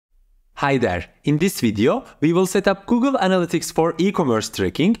Hi there! In this video, we will set up Google Analytics for e-commerce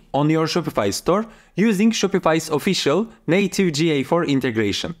tracking on your Shopify store using Shopify's official native GA4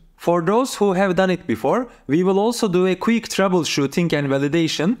 integration. For those who have done it before, we will also do a quick troubleshooting and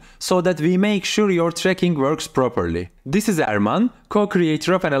validation so that we make sure your tracking works properly. This is Erman,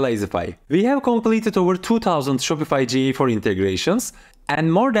 co-creator of Analyzify. We have completed over 2000 Shopify GA4 integrations,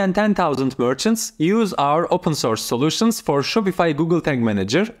 and more than 10,000 merchants use our open source solutions for Shopify Google Tag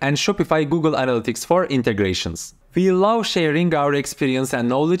Manager and Shopify Google Analytics for integrations. We love sharing our experience and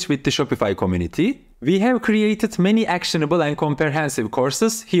knowledge with the Shopify community. We have created many actionable and comprehensive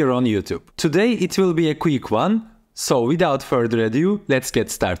courses here on YouTube. Today it will be a quick one, so without further ado, let's get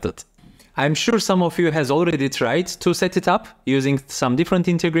started. I'm sure some of you has already tried to set it up using some different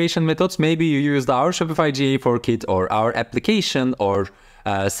integration methods. Maybe you used our Shopify GA4 kit or our application or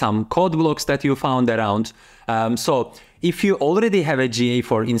some code blocks that you found around. So if you already have a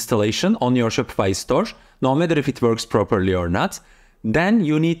GA4 installation on your Shopify store, no matter if it works properly or not, then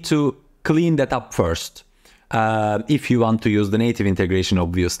you need to clean that up first. If you want to use the native integration,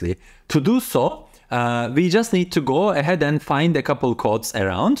 obviously. To do so, we just need to go ahead and find a couple codes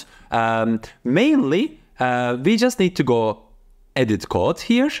around. Mainly, we just need to go edit code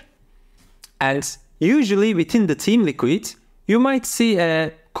here. And usually within the theme liquid, you might see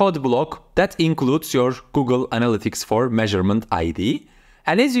a code block that includes your Google Analytics for measurement ID.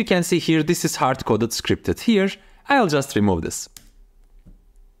 And as you can see here, this is hard-coded scripted here. I'll just remove this.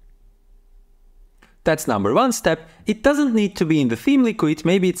 That's number one step. It doesn't need to be in the theme liquid.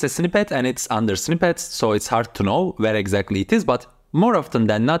 Maybe it's a snippet and it's under snippets, so it's hard to know where exactly it is, but more often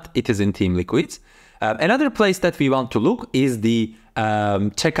than not, it is in theme liquid. Another place that we want to look is the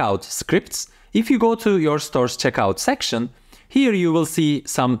checkout scripts. If you go to your store's checkout section, here you will see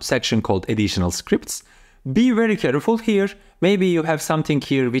some section called additional scripts. Be very careful here. Maybe you have something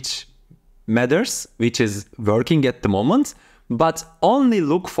here which matters, which is working at the moment, but only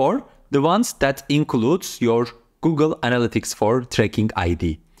look for the ones that includes your Google Analytics for tracking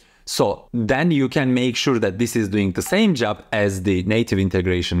ID. So then you can make sure that this is doing the same job as the native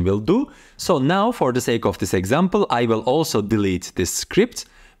integration will do. So now for the sake of this example, I will also delete this script.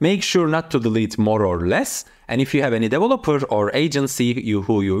 Make sure not to delete more or less. And if you have any developer or agency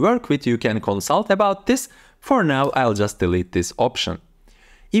who you work with, you can consult about this. For now, I'll just delete this option.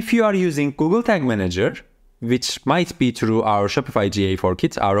 If you are using Google Tag Manager, which might be through our Shopify GA4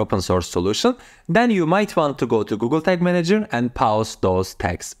 kit, our open source solution, then you might want to go to Google Tag Manager and pause those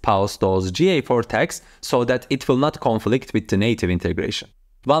tags, pause those GA4 tags so that it will not conflict with the native integration.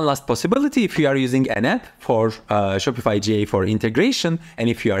 One last possibility, if you are using an app for Shopify GA4 integration, and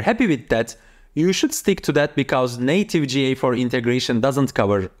if you are happy with that, you should stick to that because native GA4 integration doesn't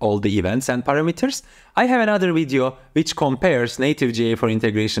cover all the events and parameters. I have another video which compares native GA4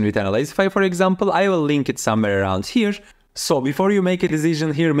 integration with Analyzify, for example. I will link it somewhere around here. So before you make a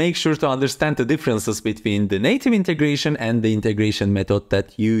decision here, make sure to understand the differences between the native integration and the integration method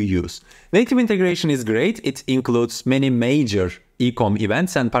that you use. Native integration is great. It includes many major e-com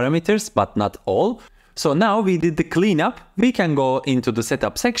events and parameters, but not all. So now we did the cleanup, we can go into the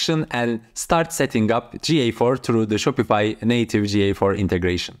setup section and start setting up GA4 through the Shopify native GA4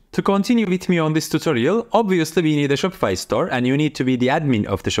 integration. To continue with me on this tutorial, obviously we need a Shopify store and you need to be the admin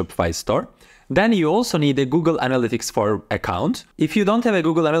of the Shopify store. Then you also need a Google Analytics for account. If you don't have a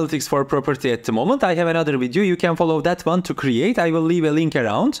Google Analytics for property at the moment, I have another video. You can follow that one to create. I will leave a link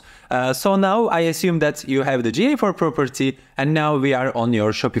around. So now I assume that you have the GA4 property and now we are on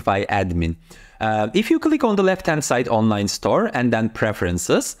your Shopify admin. If you click on the left-hand side online store and then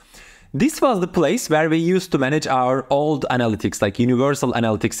preferences, this was the place where we used to manage our old analytics, like universal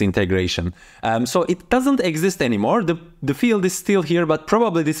analytics integration. So it doesn't exist anymore. The field is still here, but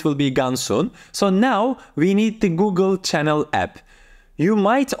probably this will be gone soon. So now we need the Google Channel app. You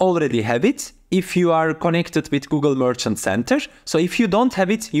might already have it if you are connected with Google Merchant Center. So if you don't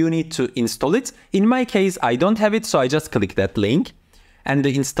have it, you need to install it. In my case, I don't have it, so I just click that link. And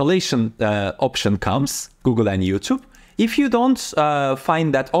the installation option comes, Google and YouTube. If you don't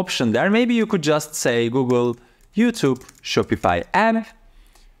find that option there, maybe you could just say Google, YouTube, Shopify app,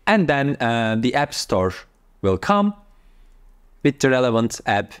 and then the App Store will come with the relevant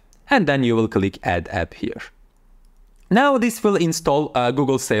app, and then you will click Add App here. Now this will install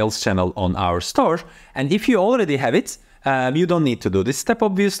Google Sales Channel on our store, and if you already have it, you don't need to do this step,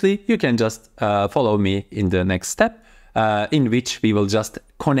 obviously. You can just follow me in the next step, in which we will just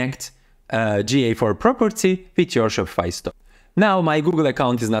connect GA4 property with your Shopify store. Now my Google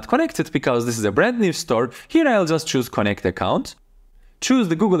account is not connected because this is a brand new store. Here I'll just choose Connect Account. choose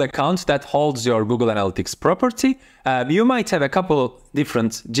the Google account that holds your Google Analytics property. You might have a couple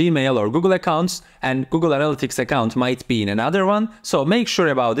different Gmail or Google accounts, and Google Analytics account might be in another one. So make sure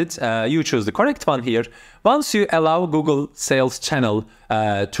about it. You choose the correct one here. Once you allow Google Sales Channel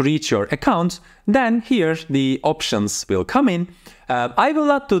to reach your account, then here the options will come in. I will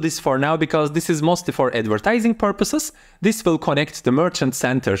not do this for now because this is mostly for advertising purposes. This will connect the Merchant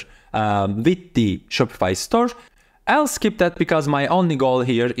Center with the Shopify store. I'll skip that because my only goal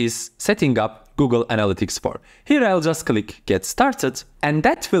here is setting up Google Analytics 4. Here I'll just click Get Started, and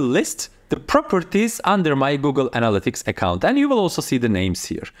that will list the properties under my Google Analytics account, and you will also see the names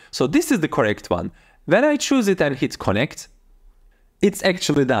here. So this is the correct one. When I choose it and hit Connect, it's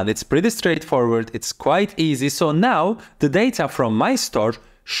actually done. It's pretty straightforward. It's quite easy. So now the data from my store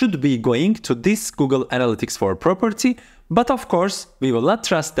should be going to this Google Analytics 4 property. But of course, we will not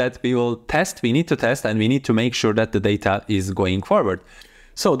trust that. We will test. We need to test, and we need to make sure that the data is going forward.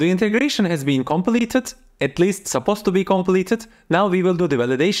 So the integration has been completed, at least supposed to be completed. Now we will do the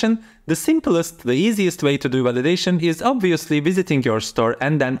validation. The simplest, the easiest way to do validation is obviously visiting your store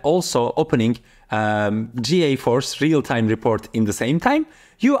and then also opening GA4's real-time report in the same time.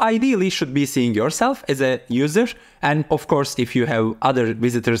 You ideally should be seeing yourself as a user, and of course if you have other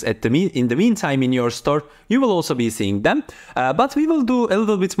visitors in the meantime in your store, you will also be seeing them. But we will do a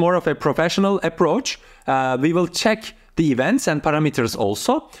little bit more of a professional approach. We will check the events and parameters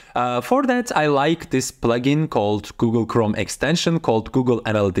also. For that, I like this plugin called Google Chrome extension called Google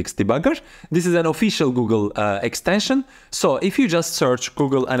Analytics Debugger. This is an official Google extension. So if you just search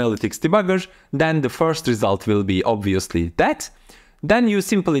Google Analytics Debugger, then the first result will be obviously that. Then you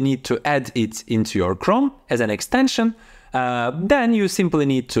simply need to add it into your Chrome as an extension. Then you simply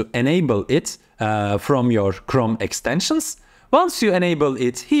need to enable it from your Chrome extensions. Once you enable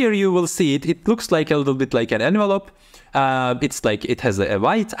it, here you will see it. It looks like a little bit like an envelope. It's like it has a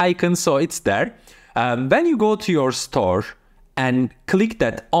white icon, so it's there. When you go to your store and click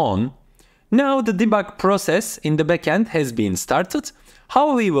that on, now the debug process in the backend has been started.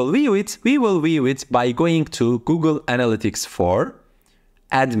 How we will view it? We will view it by going to Google Analytics 4,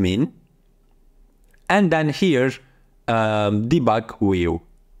 Admin, and then here, Debug View.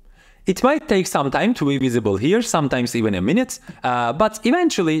 It might take some time to be visible here, sometimes even a minute, but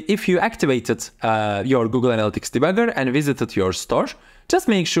eventually if you activated your Google Analytics Debugger and visited your store, just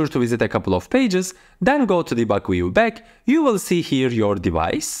make sure to visit a couple of pages, then go to Debug View back. You will see here your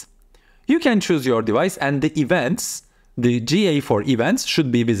device. You can choose your device, and the events, the GA4 events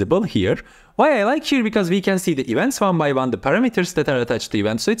should be visible here. Why I like here? Because we can see the events one by one, the parameters that are attached to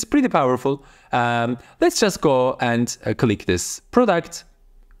events, so it's pretty powerful. Let's just go and click this product.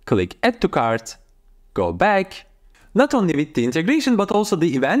 Click Add to Cart, go back. Not only with the integration, but also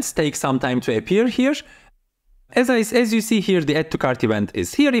the events take some time to appear here. As you see here, the Add to Cart event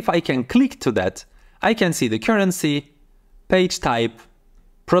is here. If I can click to that, I can see the currency, page type,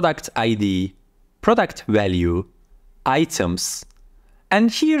 product ID, product value, items. And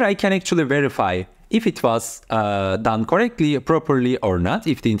here I can actually verify if it was done correctly, properly or not,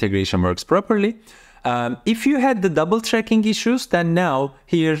 if the integration works properly. If you had the double tracking issues, then now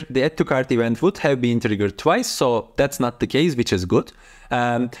here the Add to Cart event would have been triggered twice, so that's not the case, which is good.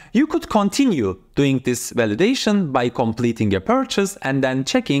 You could continue doing this validation by completing a purchase and then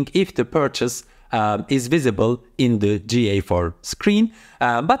checking if the purchase is visible in the GA4 screen.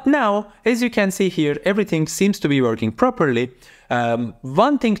 But now, as you can see here, everything seems to be working properly.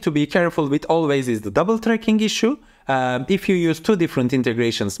 One thing to be careful with always is the double tracking issue. If you use two different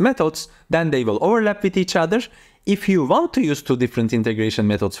integrations methods, then they will overlap with each other. If you want to use two different integration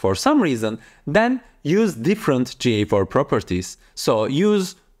methods for some reason, then use different GA4 properties. So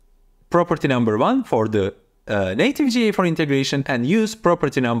use property number 1 for the native GA4 integration and use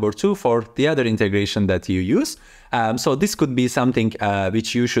property number 2 for the other integration that you use. So this could be something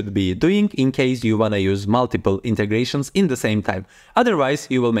which you should be doing in case you want to use multiple integrations in the same time. Otherwise,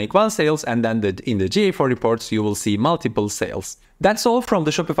 you will make one sales and then in the GA4 reports, you will see multiple sales. That's all from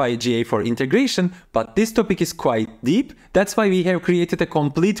the Shopify GA4 integration, but this topic is quite deep. That's why we have created a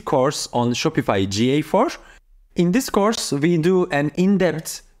complete course on Shopify GA4. In this course, we do an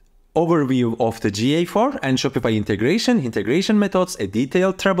in-depth overview of the GA4 and Shopify integration methods, a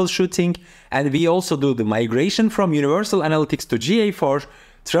detailed troubleshooting, and we also do the migration from Universal Analytics to GA4,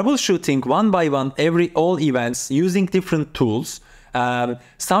 troubleshooting one by one all events using different tools,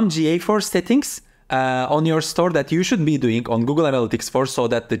 some GA4 settings on your store that you should be doing on Google Analytics 4 so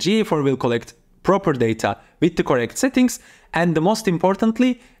that the GA4 will collect proper data with the correct settings, and the most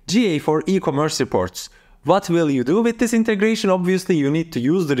importantly, GA4 Ecommerce reports. What will you do with this integration? Obviously, you need to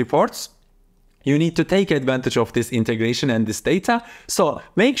use the reports. You need to take advantage of this integration and this data. So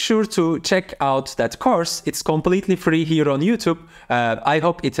make sure to check out that course. It's completely free here on YouTube. I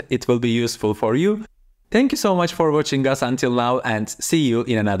hope it will be useful for you. Thank you so much for watching us until now, and see you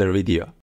in another video.